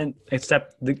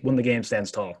 except when the game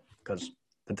stands tall, because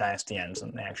the dynasty ends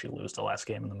and they actually lose the last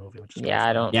game in the movie. Which is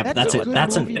I don't. Yeah, but that's it.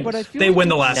 That's movie, but I feel they like win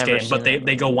the last never game, but seen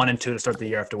they go 1-2 to start the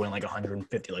year after winning like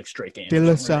 150 like straight games.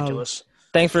 Ridiculous.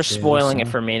 Thanks for spoiling it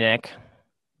for me, Nick.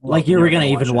 Like you were gonna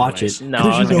even watch it. No,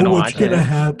 I wasn't gonna watch it.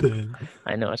 Happen.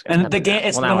 I know it's gonna happen. And the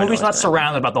game, the movie's not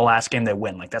surrounded about the last game they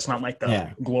win. Like that's not like the Yeah.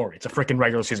 glory. It's a freaking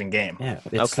regular season game. Yeah,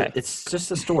 Okay. It's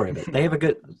just a story. But they have a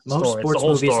good. Most Story. It's the sports whole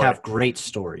movies story. have great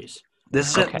stories.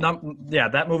 This is Okay.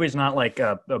 that movie's not like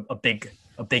a big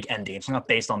ending. It's not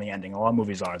based on the ending. A lot of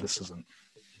movies are. This isn't.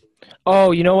 Oh,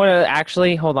 you know what?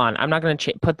 Actually, hold on. I'm not gonna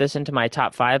put this into my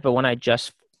top 5, but when I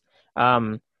just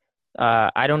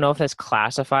I don't know if this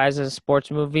classifies as a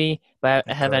sports movie, but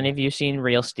have any of you seen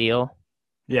Real Steel?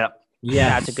 Yeah. Yeah,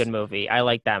 That's a good movie. I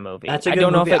like that movie. That's a I good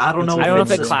don't know movie. if it, I don't know I don't know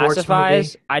if it's it a sports classifies.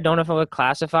 movie. I don't know if it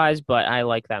classifies, but I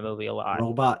like that movie a lot.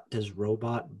 Robot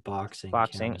boxing?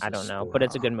 Boxing, count as I a don't know, sport? but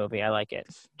it's a good movie. I like it.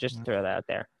 Just throw that out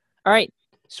there. All right,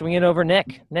 swing it over,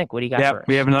 Nick. Nick, what do you got Yeah, for us?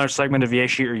 we have another segment of Yay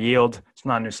Sheet or Yield. It's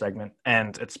not a new segment,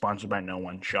 and it's sponsored by no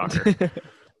one. Shocker.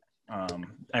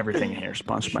 Everything here is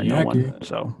sponsored by no one.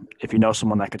 So if you know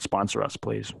someone that could sponsor us,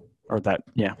 please. Or that,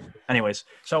 yeah. Anyways,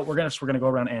 so we're gonna go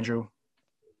around Andrew,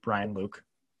 Brian, Luke,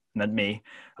 and then me.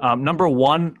 Number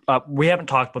 1, we haven't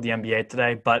talked about the NBA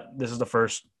today, but this is the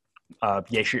first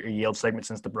Yay Sheet or Yield segment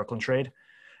since the Brooklyn trade.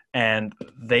 And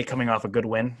they coming off a good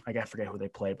win. I forget who they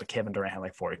played, but Kevin Durant had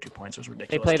like 42 points. It was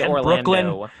ridiculous. They played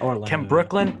Orlando. Can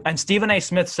Brooklyn and Stephen A.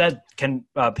 Smith said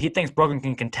he thinks Brooklyn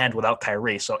can contend without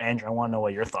Kyrie. So Andrew, I want to know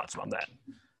what your thoughts about that.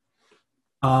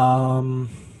 I'm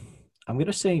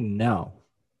gonna say no,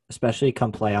 especially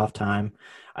come playoff time.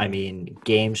 I mean,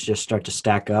 games just start to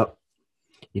stack up.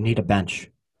 You need a bench.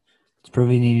 It's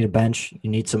proven you need a bench. You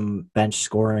need some bench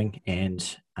scoring,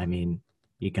 and I mean,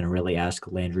 you can really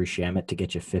ask Landry Shamet to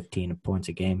get you 15 points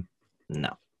a game?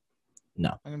 No.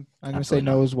 I'm going to say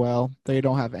no as well. They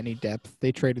don't have any depth.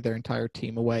 They traded their entire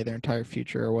team away, their entire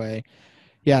future away.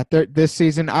 Yeah, this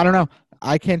season, I don't know.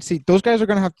 I can't see. Those guys are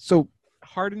going to have – so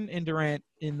Harden and Durant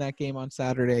in that game on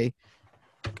Saturday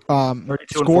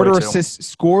scored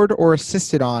or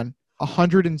assisted on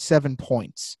 107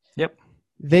 points. Yep.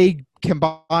 They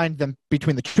combined them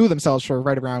between the two of themselves for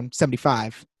right around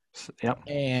 75. Yep.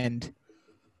 And –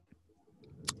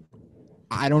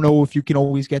 I don't know if you can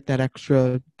always get that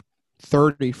extra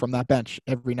 30 from that bench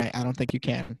every night. I don't think you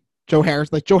can. Joe Harris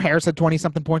had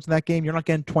 20-something points in that game. You're not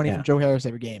getting 20 from Joe Harris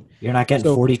every game. You're not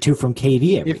getting 42 from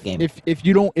KD every game.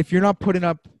 If you're not putting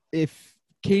up, if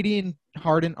KD and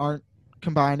Harden aren't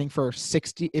combining for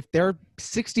 60, if they're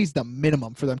 60 is the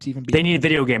minimum for them to even be. They need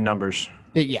video game numbers.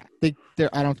 I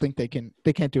don't think they can.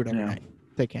 They can't do it every night.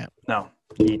 They can't. No.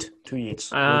 Two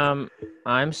Yeats.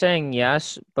 I'm saying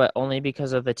yes, but only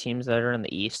because of the teams that are in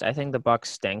the East. I think the Bucks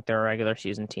stink. They're a regular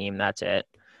season team. That's it.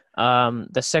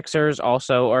 The Sixers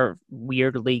also are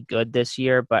weirdly good this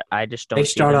year, but I just don't. They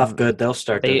start off good. They'll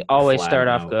start. They always start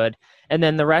off good, and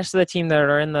then the rest of the team that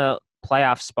are in the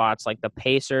playoff spots like the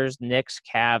Pacers, Knicks,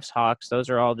 Cavs, Hawks. Those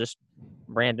are all just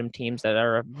random teams that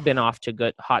are been off to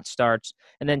good hot starts,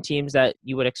 and then teams that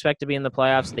you would expect to be in the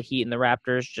playoffs, the Heat and the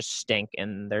Raptors, just stink,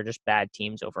 and they're just bad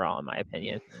teams overall, in my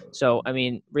opinion. So, I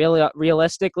mean,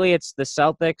 realistically, it's the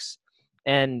Celtics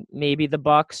and maybe the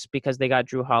Bucks because they got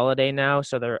Drew Holiday now,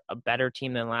 so they're a better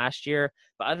team than last year.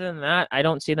 But other than that, I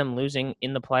don't see them losing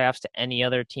in the playoffs to any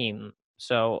other team.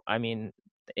 So, I mean,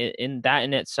 in that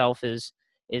in itself is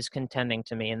contending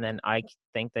to me, and then I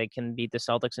think they can beat the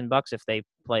Celtics and Bucks if they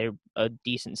play a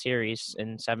decent series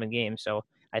in 7 games. So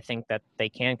I think that they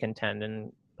can contend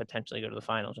and potentially go to the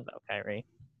finals without Kyrie.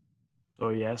 Oh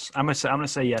yes, I'm gonna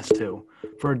say yes too,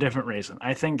 for a different reason.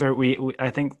 I think that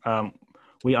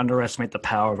we underestimate the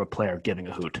power of a player giving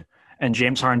a hoot, and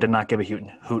James Harden did not give a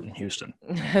hoot in Houston.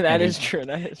 That is true.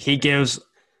 He gives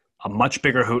a much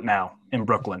bigger hoot now in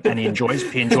Brooklyn, and he enjoys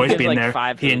being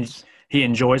there. He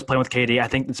enjoys playing with KD. I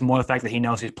think it's more the fact that he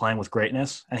knows he's playing with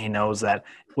greatness, and he knows that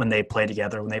when they play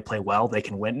together, when they play well, they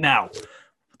can win. Now,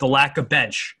 the lack of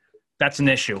bench, that's an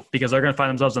issue because they're going to find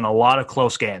themselves in a lot of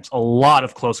close games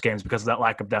because of that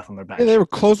lack of depth on their bench. Yeah, they were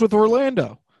close with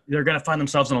Orlando. They're going to find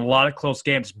themselves in a lot of close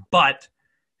games, but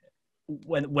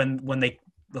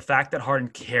the fact that Harden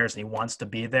cares and he wants to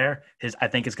be there, I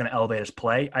think is going to elevate his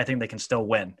play. I think they can still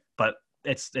win, but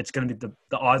it's going to be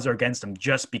the odds are against them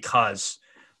just because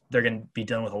they're going to be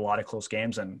dealing with a lot of close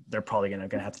games, and they're probably going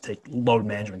to have to take load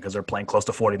management because they're playing close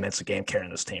to 40 minutes a game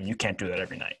carrying this team. You can't do that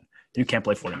every night. You can't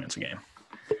play 40 minutes a game.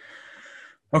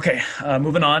 Okay,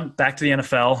 moving on back to the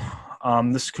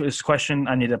NFL. This question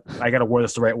I got to word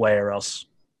this the right way, or else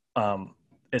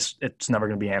it's never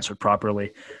going to be answered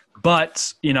properly.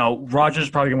 But Rodgers is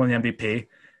probably going to win the MVP.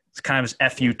 It's kind of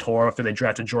his FU tour after they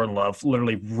drafted Jordan Love,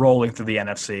 literally rolling through the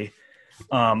NFC.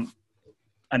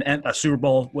 A Super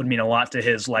Bowl would mean a lot to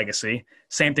his legacy.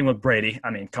 Same thing with Brady.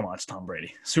 I mean, come on, it's Tom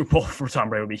Brady. Super Bowl for Tom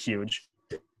Brady would be huge.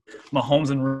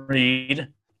 Mahomes and Reed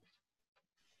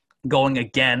going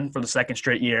again for the second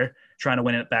straight year, trying to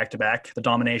win it back-to-back, the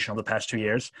domination of the past 2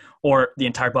 years, or the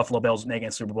entire Buffalo Bills making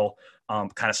a Super Bowl,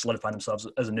 kind of solidifying themselves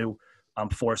as a new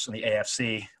force in the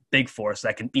AFC, big force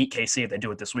that can beat KC if they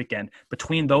do it this weekend.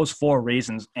 Between those 4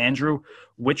 reasons, Andrew,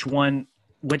 which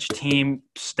team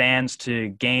stands to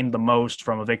gain the most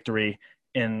from a victory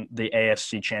in the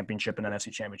AFC Championship and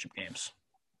NFC Championship games?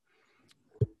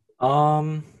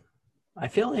 I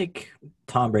feel like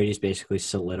Tom Brady's basically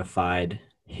solidified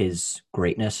his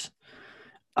greatness.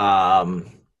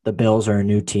 The Bills are a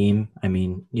new team. I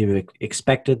mean, you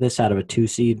expected this out of a 2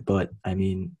 seed, but I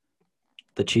mean,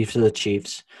 the Chiefs are the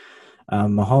Chiefs.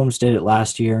 Mahomes did it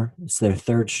last year. It's their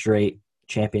 3rd straight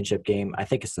championship game. I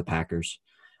think it's the Packers.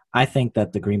 I think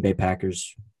that the Green Bay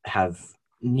Packers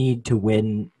need to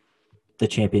win the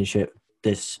championship,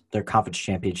 their conference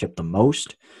championship the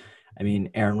most. I mean,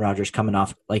 Aaron Rodgers coming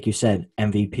off, like you said,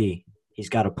 MVP. He's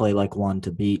got to play like one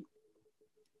to beat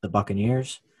the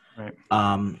Buccaneers. Right.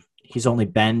 He's only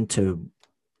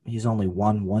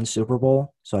won 1 Super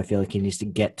Bowl, so I feel like he needs to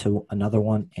get to another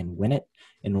one and win it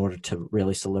in order to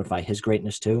really solidify his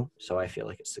greatness too. So I feel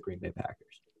like it's the Green Bay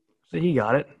Packers. So he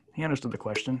got it. He understood the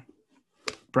question.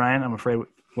 Brian, I'm afraid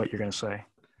what you're going to say.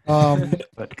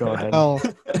 But go ahead. Well,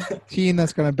 team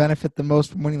that's going to benefit the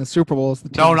most from winning the Super Bowl is the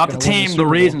team. No, not the team. The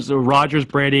reasons: Rodgers,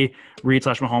 Brady, Reed /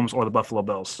 Mahomes, or the Buffalo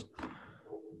Bills.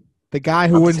 The guy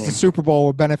who wins the Super Bowl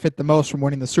will benefit the most from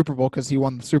winning the Super Bowl because he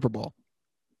won the Super Bowl.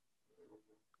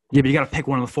 Yeah, but you got to pick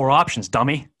one of the 4 options,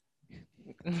 dummy.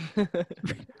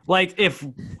 Like if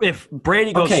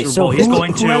Brady goes to the Super Bowl, he's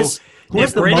going to. I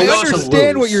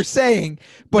understand what you're saying,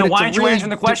 but why aren't you answering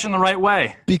the question the right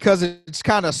way? Because it's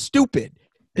kind of stupid.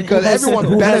 Because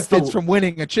everyone benefits from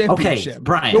winning a championship. Okay,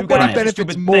 Brian. Nobody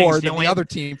benefits more than the other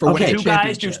team for winning a championship. 2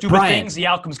 guys do stupid things, the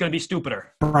outcome's going to be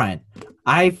stupider. Brian,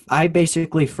 I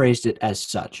basically phrased it as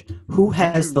such. Who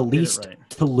has the least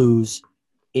to lose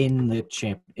in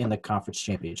the conference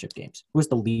championship games? Who has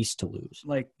the least to lose?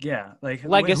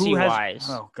 Legacy-wise.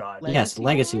 Oh, God. Yes,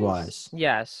 legacy-wise.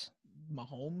 Yes.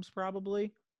 Mahomes,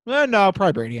 probably? No,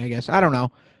 probably Brady, I guess. I don't know.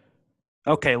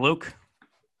 Okay, Luke.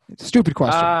 It's a stupid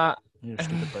question. You're a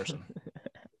stupid person.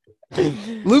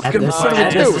 Luke can say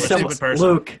it too. Stupid person.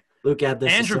 Luke, add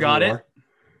this. Andrew got it.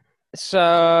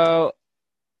 So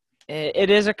it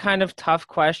is a kind of tough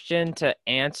question to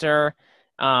answer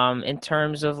in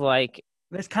terms of like.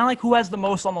 It's kind of like who has the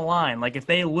most on the line. Like if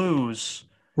they lose.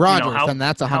 Rodgers, then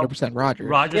that's 100% Rodgers.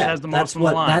 Rodgers has the most on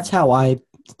the line. That's how I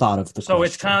thought of the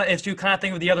question. It's you kind of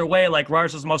think of the other way, like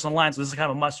Rodgers is the most on the line, so this is kind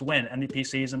of a must-win MVP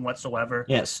season whatsoever.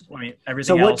 Yes. I mean,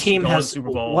 everything else. What team has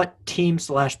Super Bowl. What team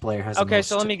 / player has? Okay,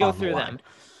 so let me go through them.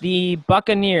 The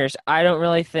Buccaneers. I don't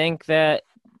really think that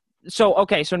So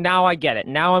now I get it.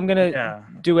 Now I'm gonna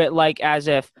do it like as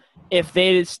if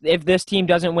this team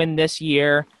doesn't win this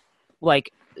year,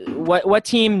 like what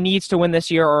team needs to win this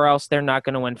year, or else they're not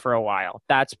going to win for a while.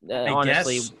 That's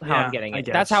honestly how I'm getting it.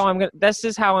 That's how I'm gonna. This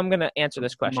is how I'm gonna answer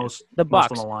this question. The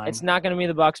Bucks. It's not going to be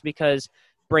the Bucks because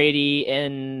Brady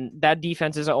and that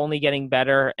defense is only getting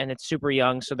better, and it's super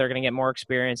young, so they're going to get more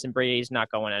experience. And Brady's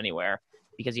not going anywhere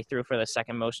because he threw for the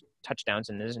second most touchdowns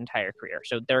in his entire career.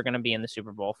 So they're going to be in the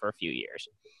Super Bowl for a few years,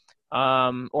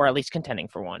 or at least contending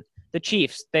for one. The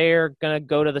Chiefs, they're going to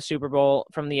go to the Super Bowl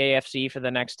from the AFC for the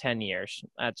next 10 years.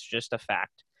 That's just a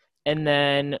fact. And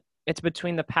then it's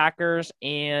between the Packers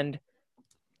and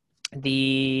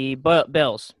the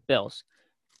Bills.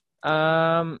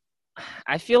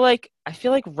 I feel like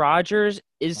Rodgers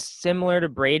is similar to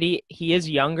Brady. He is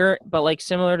younger, but like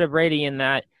similar to Brady in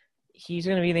that he's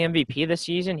going to be the MVP this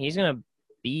season. He's going to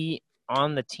be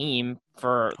on the team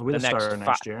for the next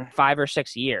 5 or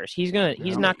 6 years. He's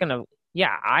not going to.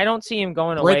 Yeah, I don't see him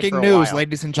going away for a while. Breaking news,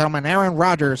 ladies and gentlemen. Aaron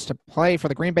Rodgers to play for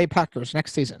the Green Bay Packers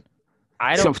next season.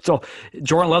 So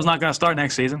Jordan Love's not going to start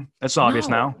next season. That's obvious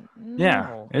now.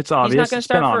 Yeah, it's obvious. He's not going to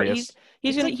start obvious.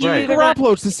 He's going to.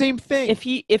 Garoppolo, it's the same thing. If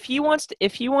he wants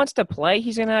to play,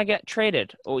 he's going to get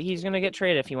traded. Or he's going to get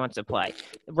traded if he wants to play.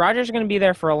 Rodgers is going to be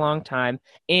there for a long time,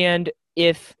 and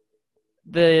if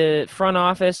the front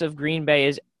office of Green Bay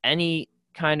has any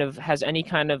kind of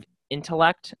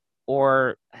intellect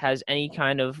or has any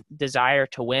kind of desire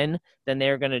to win, then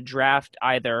they're going to draft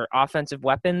either offensive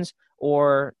weapons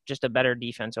or just a better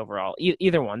defense overall.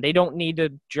 Either one. They don't need to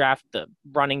draft the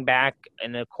running back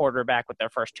and the quarterback with their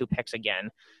first 2 picks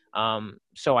again.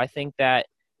 So I think that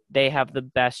they have the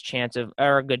best chance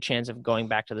or a good chance of going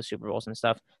back to the Super Bowls and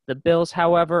stuff. The Bills,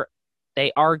 however,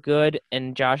 they are good,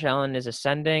 and Josh Allen is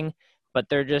ascending, but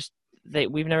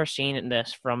we've never seen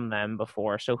this from them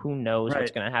before, so who knows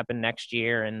what's going to happen next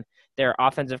year. And their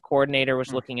offensive coordinator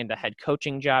was looking into head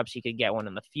coaching jobs. He could get one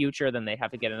in the future. Then they'd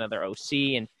have to get another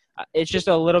OC, and it's just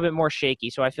a little bit more shaky.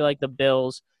 So I feel like the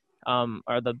Bills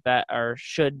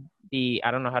should be.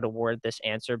 I don't know how to word this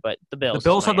answer, but the Bills. The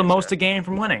Bills have the most to gain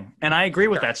from winning, and I agree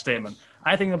with that statement.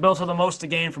 I think the Bills have the most to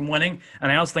gain from winning,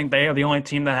 and I also think they are the only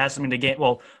team that has something to gain.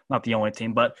 Well, not the only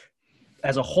team, but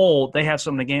as a whole, they have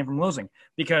something to gain from losing,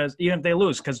 because even if they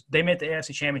lose, because they made the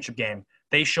AFC Championship game,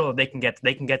 they show that they can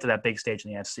get to that big stage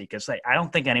in the AFC. Because I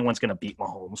don't think anyone's going to beat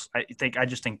Mahomes. I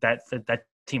just think that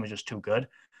team is just too good.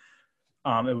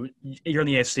 You're in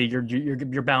the AFC,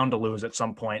 you're bound to lose at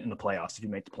some point in the playoffs if you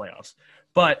make the playoffs.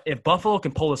 But if Buffalo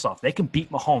can pull this off, they can beat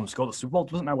Mahomes, go to the Super Bowl.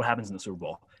 It doesn't matter what happens in the Super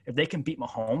Bowl. If they can beat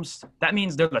Mahomes, that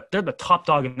means they're the top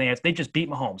dog in the AFC. They just beat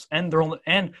Mahomes, and they're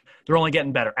only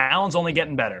getting better. Allen's only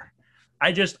getting better.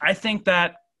 I think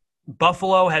that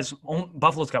Buffalo's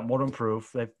got more to improve.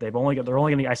 They're only going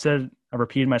to. I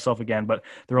repeated myself again, but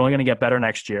they're only going to get better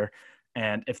next year.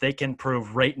 And if they can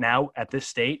prove right now at this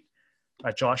state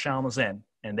that Josh Allen is in,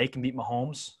 and they can beat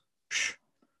Mahomes,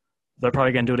 they're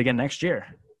probably going to do it again next year.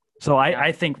 So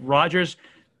I think Rodgers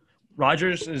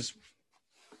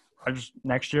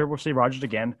next year. We'll see Rodgers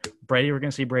again. Brady, we're going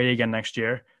to see Brady again next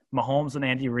year. Mahomes and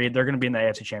Andy Reid, they're going to be in the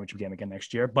AFC Championship game again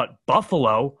next year. But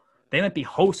Buffalo, they might be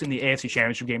hosting the AFC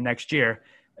Championship game next year,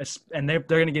 and they're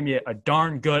going to give me a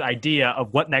darn good idea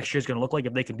of what next year is going to look like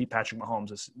if they can beat Patrick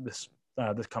Mahomes this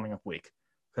coming up week.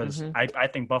 Because I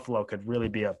think Buffalo could really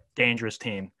be a dangerous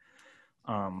team.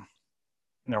 And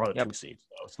they're the 2 seeds,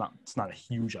 so it's not a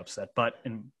huge upset. But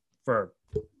for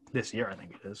this year, I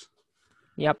think it is.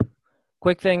 Yep.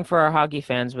 Quick thing for our hockey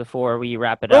fans before we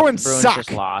wrap it up. Bruins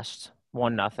just lost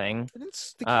 1-0.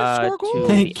 They can't score goals.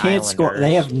 They can't score.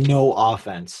 They have no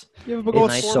offense.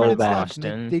 It's so bad.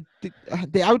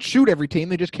 They outshoot every team.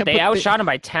 They just can't. They outshot them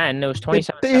by 10. It was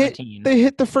 27-17. They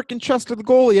hit the freaking chest of the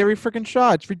goalie every freaking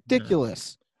shot. It's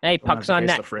ridiculous. Hey, pucks on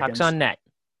net. Pucks on net.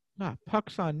 Nah,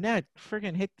 pucks on net.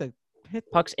 Freaking hit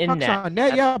pucks in net. On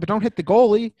net, yeah, but don't hit the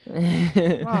goalie.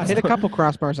 Hit a couple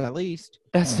crossbars at least.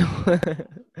 That's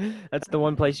the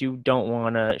one place you don't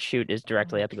want to shoot is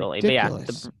directly at the goalie. Ridiculous.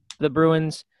 But yeah, the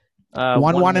Bruins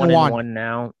 1-1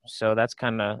 now, so that's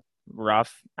kind of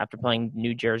rough after playing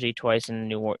New Jersey twice and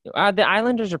New Orleans. The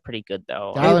Islanders are pretty good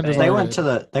though. They went to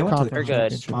the They're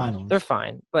good. Finals. They're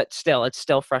fine, but still, it's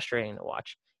still frustrating to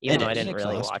watch. Even though I didn't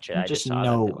really watch it, I just saw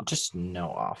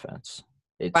no offense.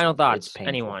 Final thoughts,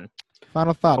 anyone?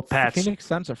 Final thoughts. Pats. The Phoenix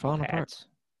Suns are falling apart.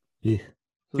 Yeah.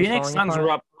 Phoenix Suns are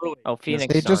up early. Oh,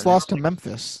 Phoenix. They just lost to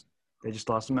Memphis. They just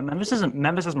lost to Memphis.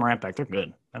 Memphis has Morant back. They're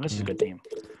good. Memphis is a good team.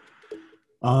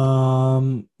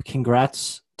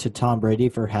 Congrats to Tom Brady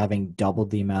for having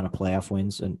doubled the amount of playoff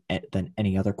wins than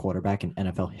any other quarterback in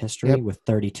NFL history with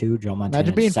 32. Joe Montana.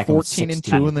 Imagine being second with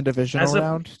 14-2 in the divisional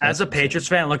round. As a Patriots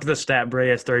fan, look at the stat.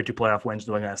 Brady has 32 playoff wins.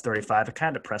 New England has 35. It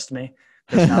kind of depressed me.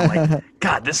 Because now I'm like,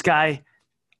 God, this guy,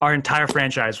 our entire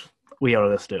franchise, we owe to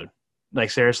this dude.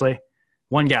 Like, seriously?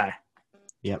 One guy.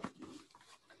 Yep.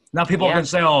 Now people can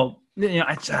say, oh,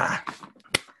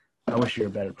 I wish you were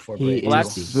better before Brady.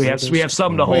 We have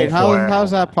something to hold for.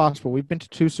 How's that possible? We've been to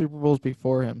 2 Super Bowls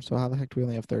before him, so how the heck do we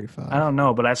only have 35? I don't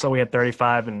know, but I saw we had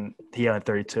 35 and he had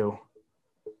 32.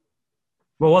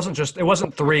 Well, it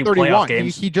wasn't 3 playoff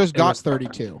games. He just got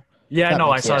 32. Yeah, no,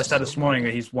 I saw a stat this morning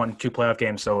that he's won 2 playoff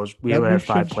games, so we would have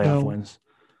 5 playoff wins.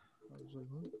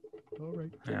 All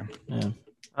right.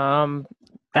 Yeah.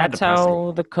 That's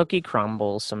how the cookie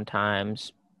crumbles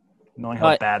sometimes. Knowing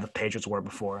how bad the Patriots were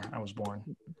before I was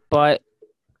born. But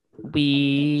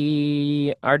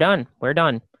we are done. We're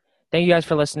done. Thank you guys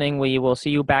for listening. We will see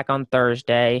you back on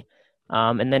Thursday.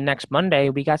 And then next Monday,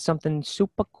 we got something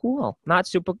super cool. Not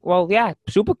super – well, yeah,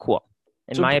 super cool,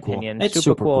 in my opinion. It's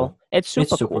super cool. It's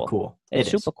super cool.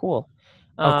 It's super cool.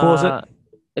 How cool is it?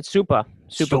 It's super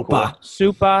cool.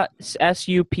 Super,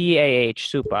 S-U-P-A-H,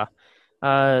 super.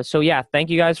 So, yeah, thank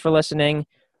you guys for listening.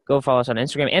 Go follow us on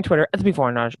Instagram and Twitter at the Big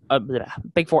 4 _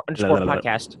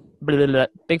 podcast.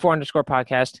 Big 4 _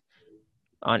 podcast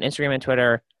on Instagram and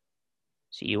Twitter.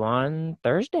 See you on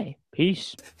Thursday.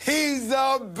 Peace. He's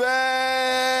a bad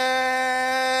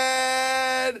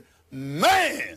man.